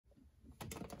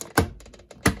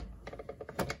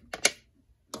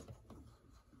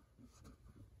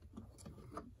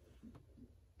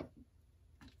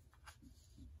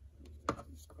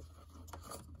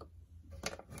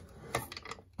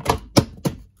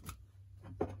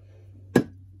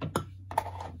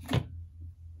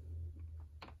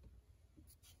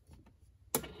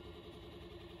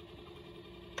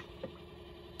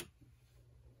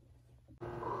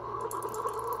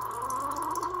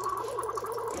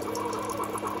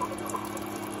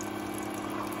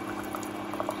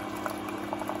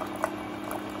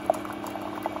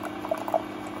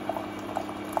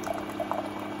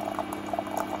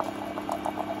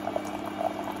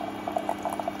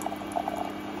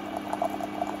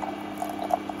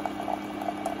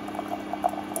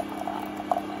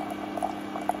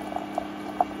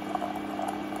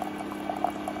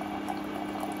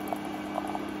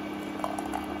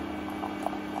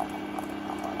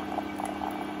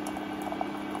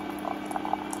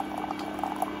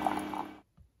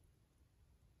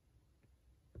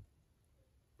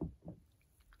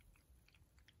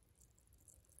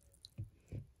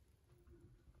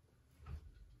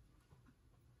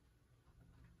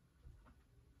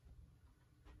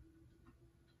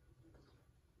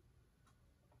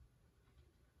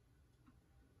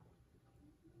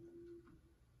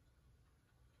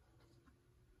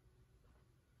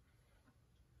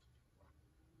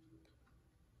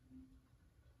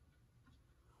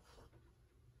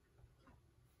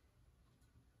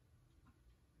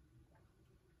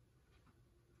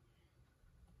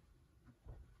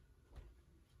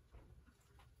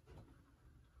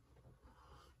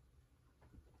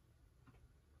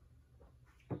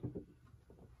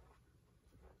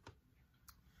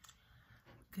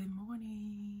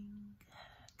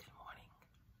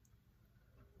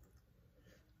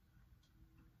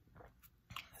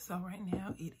So right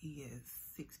now it is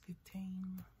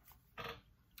 6:15.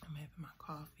 I'm having my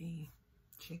coffee,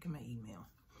 checking my email,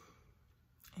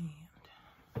 and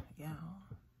y'all,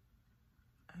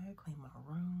 I gotta clean my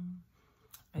room.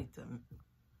 I need to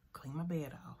clean my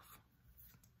bed off,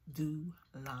 do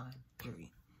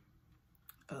laundry.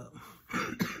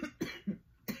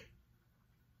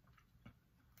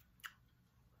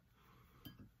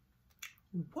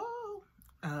 Whoa!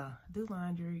 Do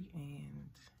laundry and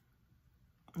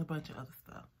a bunch of other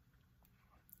stuff.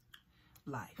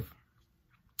 Life.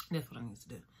 That's what I need to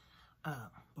do.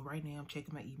 But right now I'm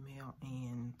checking my email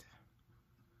and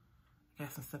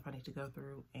got some stuff I need to go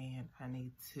through, and I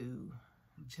need to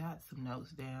jot some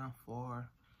notes down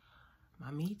for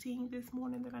my meeting this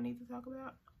morning that I need to talk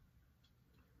about.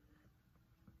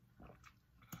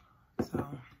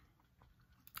 So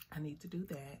I need to do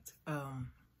that.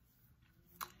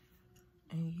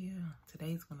 And yeah,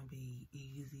 today's gonna be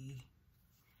easy.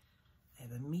 I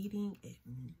have a meeting at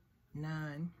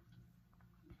 9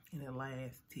 and it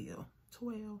lasts till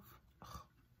 12. I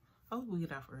hope we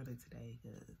get off early today,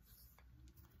 because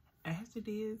after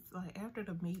this, like after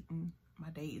the meeting, my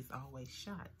day is always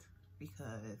shot,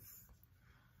 because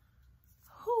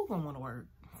who gonna want to work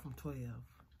from 12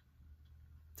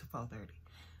 to 4:30?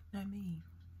 Not me.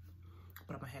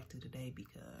 But I'm gonna have to today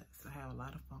because I have a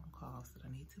lot of phone calls that I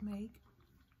need to make.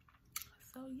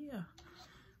 So yeah.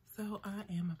 So I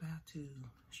am about to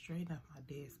straighten up my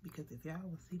desk, because if y'all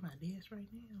would see my desk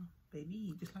right now,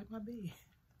 baby, just like my bed.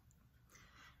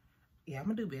 Yeah, I'm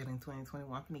gonna do better in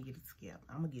 2021. I'm gonna get it together.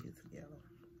 I'm gonna get it together.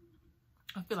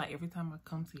 I feel like every time I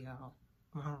come to y'all,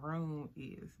 my room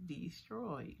is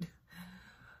destroyed.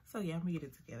 So yeah, I'm gonna get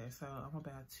it together. So I'm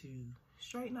about to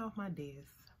straighten off my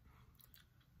desk,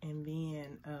 and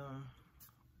then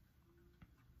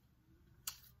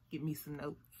get me some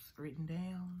notes written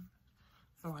down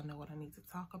so I know what I need to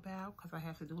talk about, because I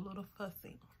have to do a little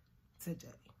fussing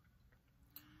today.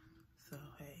 So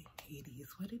hey, it is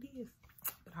what it is.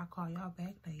 But I'll call y'all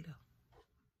back later.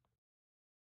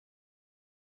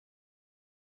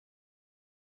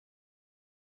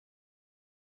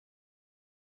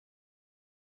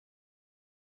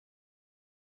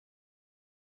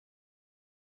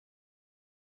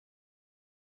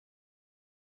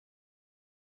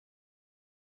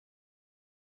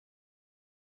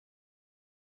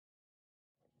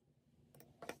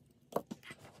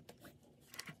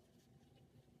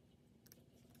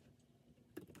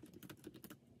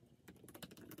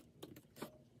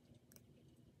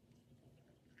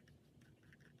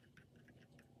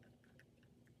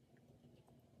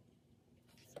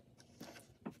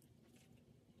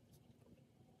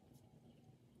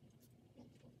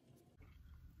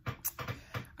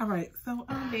 All right, so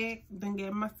I'm back. Done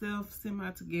getting myself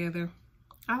semi together.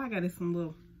 All I got is some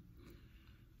little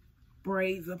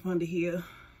braids up under here,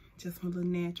 just my little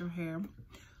natural hair.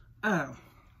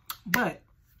 But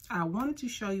I wanted to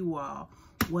show you all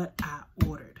what I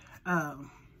ordered.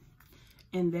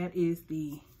 And that is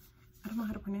the, I don't know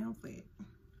how to pronounce it.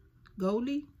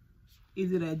 Goldie?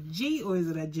 Is it a G or is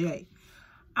it a J?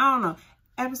 I don't know.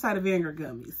 Apple cider vinegar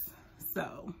gummies.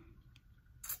 So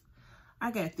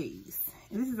I got these.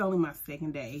 And this is only my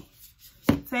second day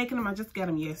taking them. I just got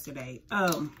them yesterday.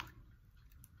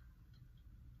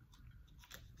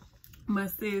 My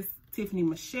sis Tiffany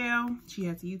Michelle, she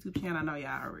has a YouTube channel. I know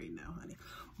y'all already know, honey,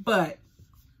 but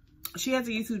she has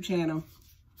a YouTube channel.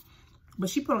 But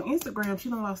she put on Instagram, she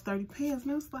done lost 30 pounds.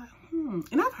 And I was like,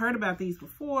 And I've heard about these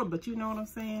before, but you know what I'm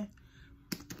saying?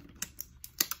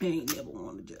 I ain't never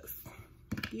want to just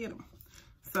get them.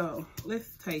 So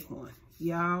let's take one.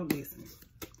 Y'all listen.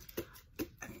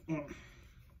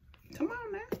 Come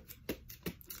on now.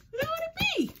 Let it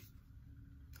be.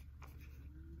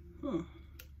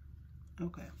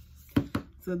 Okay.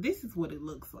 So this is what it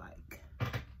looks like.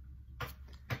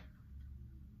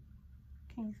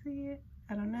 Can you see it?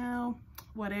 I don't know.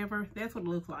 Whatever. That's what it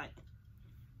looks like.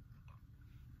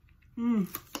 Ooh.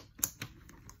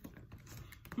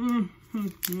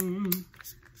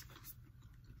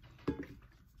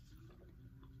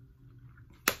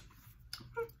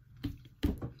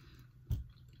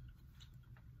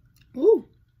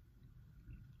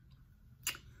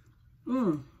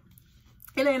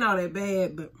 It ain't all that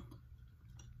bad, but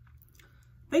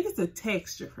I think it's the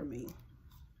texture for me.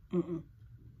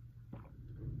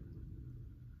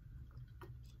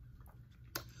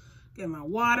 Get my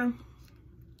water.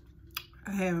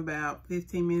 I have about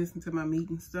 15 minutes until my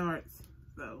meeting starts,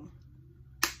 so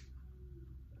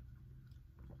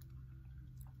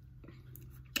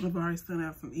I've already sent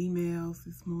out some emails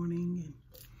this morning,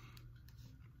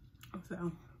 and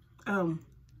so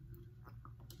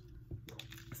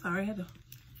sorry, I had to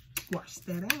wash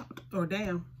that out or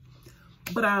down.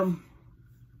 But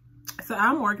so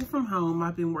I'm working from home.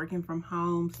 I've been working from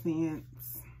home since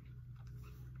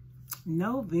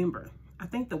November. I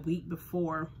think the week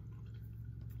before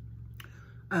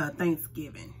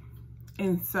Thanksgiving.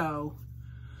 And so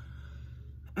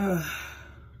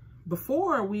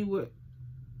before we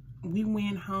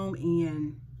went home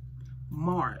in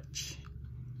March,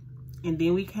 and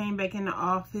then we came back in the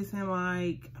office in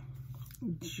like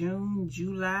June,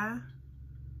 July,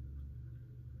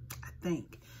 I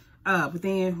think. But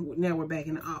then now we're back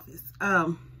in the office.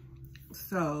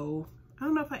 So I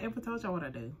don't know if I ever told y'all what I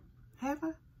do. Have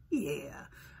I? Yeah.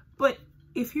 But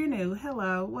if you're new,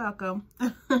 hello, welcome.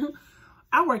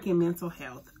 I work in mental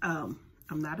health. I'm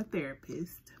not a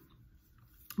therapist,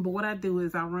 but what I do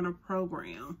is I run a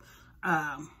program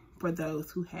for those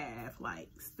who have like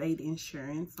state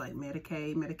insurance, like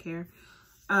Medicaid, Medicare.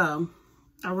 I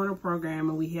run a program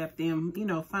and we help them, you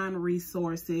know, find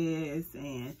resources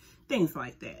and things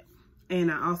like that.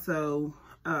 And I also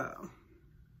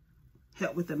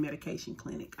help with the medication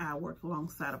clinic. I work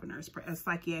alongside of a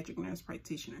psychiatric nurse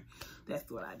practitioner. That's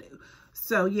what I do.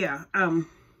 So yeah,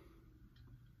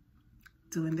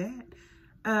 doing that.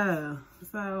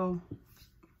 So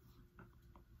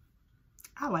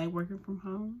I like working from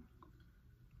home,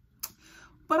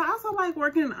 but I also like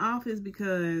working in the office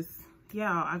because,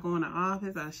 y'all, I go in the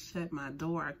office, I shut my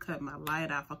door, I cut my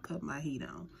light off, I cut my heat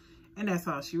on, and that's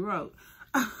all she wrote.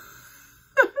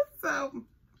 So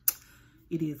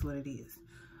it is what it is.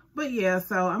 But yeah,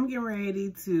 so I'm getting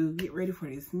ready for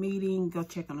this meeting. Go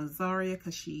check on Azaria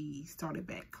because she started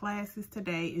back classes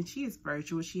today, and she is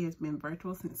virtual. She has been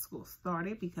virtual since school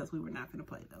started because we were not going to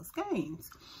play those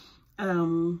games.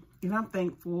 And I'm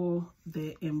thankful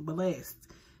that and blessed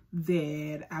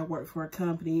that I work for a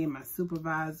company and my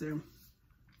supervisor,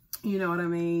 you know what I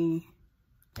mean?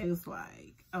 It's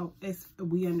like, oh,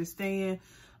 we understand,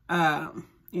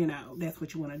 you know, that's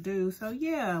what you want to do. So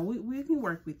yeah, we can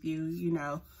work with you, you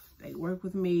know. They work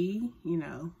with me, you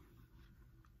know.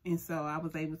 And so I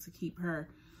was able to keep her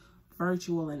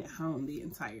virtual and at home the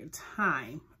entire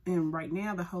time. And right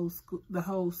now the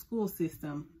whole school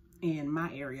system in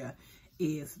my area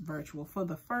is virtual for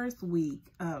the first week,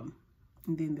 and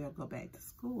then they'll go back to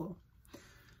school.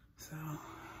 So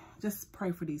just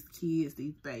pray for these kids,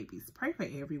 these babies. Pray for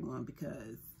everyone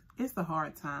because it's a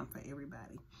hard time for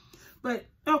everybody. But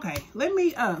okay, let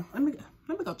me go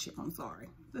check on Zari.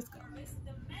 Let's go.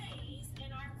 The maize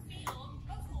in our field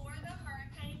before the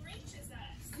hurricane reaches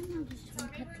us. So remember,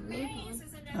 maize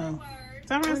is another word.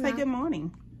 So I'm gonna say good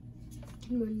morning.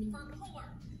 Good morning. For poor.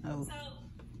 Oh. So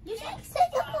You should say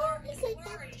good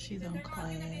morning. She's on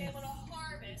class.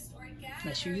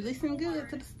 Make Make sure you listen good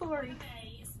to the story.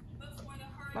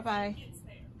 Bye-bye.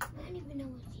 I don't even know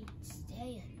what she's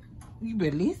saying. You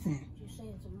better listen. She's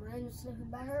saying some random stuff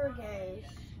about hurricanes.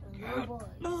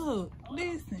 Look,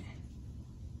 listen.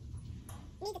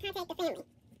 Need to contact the family.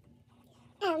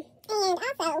 And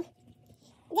also,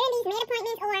 during these med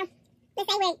appointments, or let's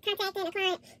say we're contacting a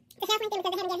client to help link them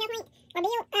because they haven't get a help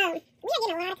link or bill, we are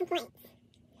getting a lot of complaints.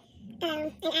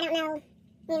 And I don't know,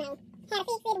 you know, how to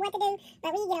fix it, what to do, but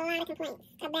we get a lot of complaints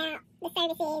about the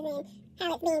services and how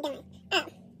it's being done.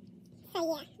 So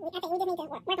yeah, I think we just need to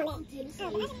work on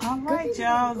that. All right,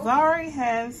 y'all. Zari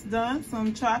has done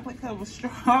some chocolate covered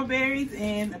strawberries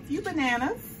and a few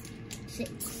bananas.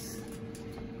 6.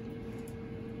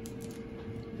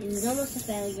 It was almost a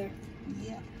failure.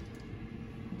 Yeah.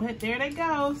 But there they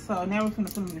go. So now we're going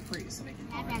to put them in the fridge so they can.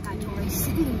 I got toys.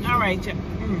 All right, y'all.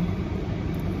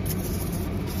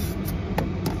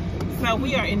 So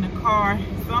we are in the car.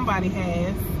 Somebody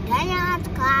has.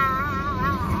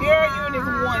 Girl, you in this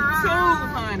one too,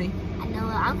 honey. I know.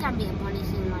 I'm gonna be a bunny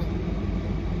soon, like.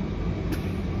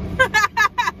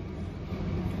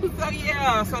 So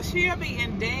yeah, so she'll be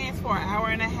in dance for an hour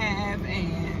and a half,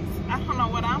 and I don't know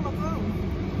what I'm gonna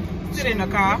do. Sit in the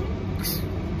car. She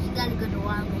gotta go to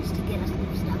Walgreens to get us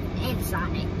new stuff and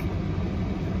Sonic.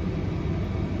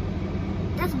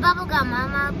 That's bubblegum,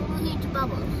 Mama. Blue huge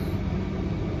bubbles.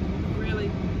 Really?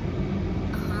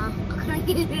 I couldn't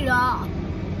get it all.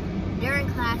 During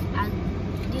class, I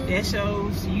do. That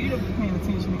shows you to be paying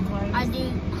attention in class. I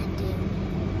do.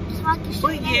 Just like your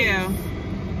But yeah.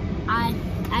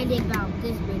 I did about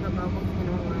this big of bubbles and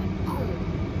I'm like, oh.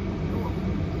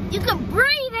 You can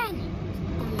breathe in it.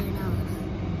 Oh, your nose.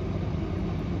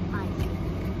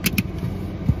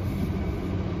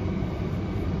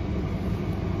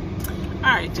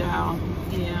 Alright, y'all.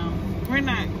 Yeah. We're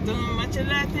not doing much of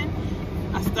nothing.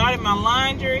 I started my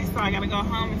laundry, so I gotta go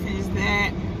home and finish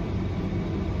that.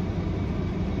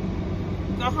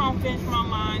 Go home, finish my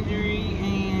laundry,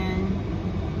 and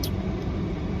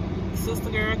Sister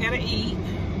girl gotta eat.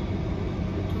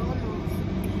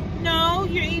 No,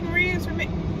 you're eating ribs for me.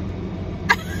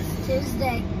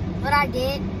 Tuesday. What I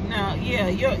did? No, yeah,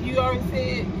 you already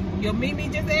said. Your Mimi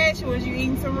just asked you, was you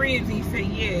eating some ribs? And you said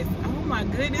yes. Oh my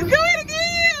goodness, do it again.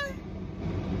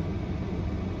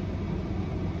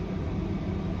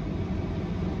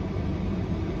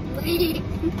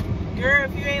 Girl,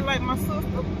 if you ain't like my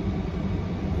sister.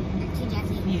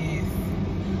 Yes.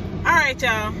 All right,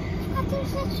 y'all.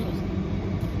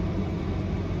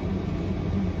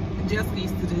 Jessica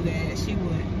used to do that. She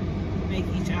would make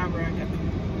each eyebrow go.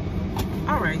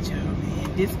 All right, y'all,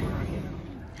 man. This girl here.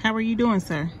 How are you doing,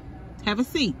 sir? Have a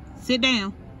seat. Sit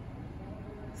down.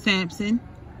 Samson,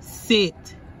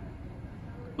 sit.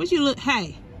 What you look?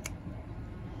 Hey.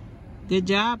 Good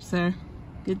job, sir.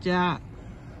 Good job.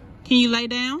 Can you lay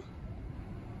down?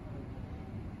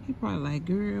 He probably like,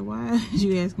 girl, why did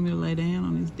you ask me to lay down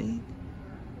on his deck?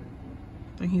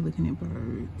 I think he looking at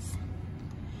birds.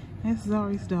 That's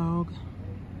Zari's dog.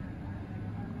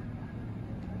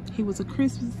 He was a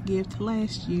Christmas gift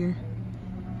last year.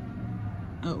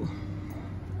 Oh,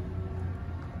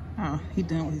 he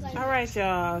done with his job. All right,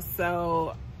 y'all.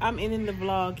 So I'm ending the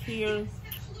vlog here.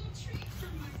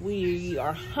 We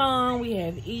are home. We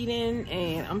have eaten,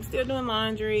 and I'm still doing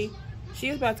laundry.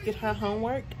 She's about to get her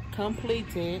homework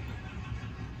completed,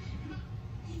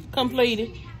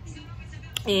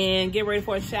 and get ready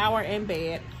for a shower and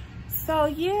bed. So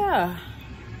yeah,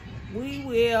 we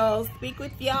will speak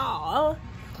with y'all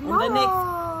on the next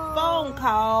phone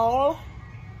call.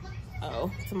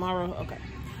 Oh, tomorrow. Okay.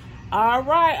 All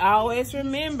right. Always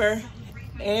remember,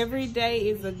 every day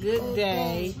is a good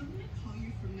day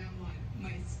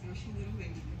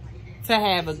to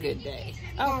have a good day.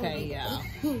 Okay, y'all.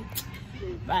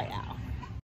 Bye, y'all.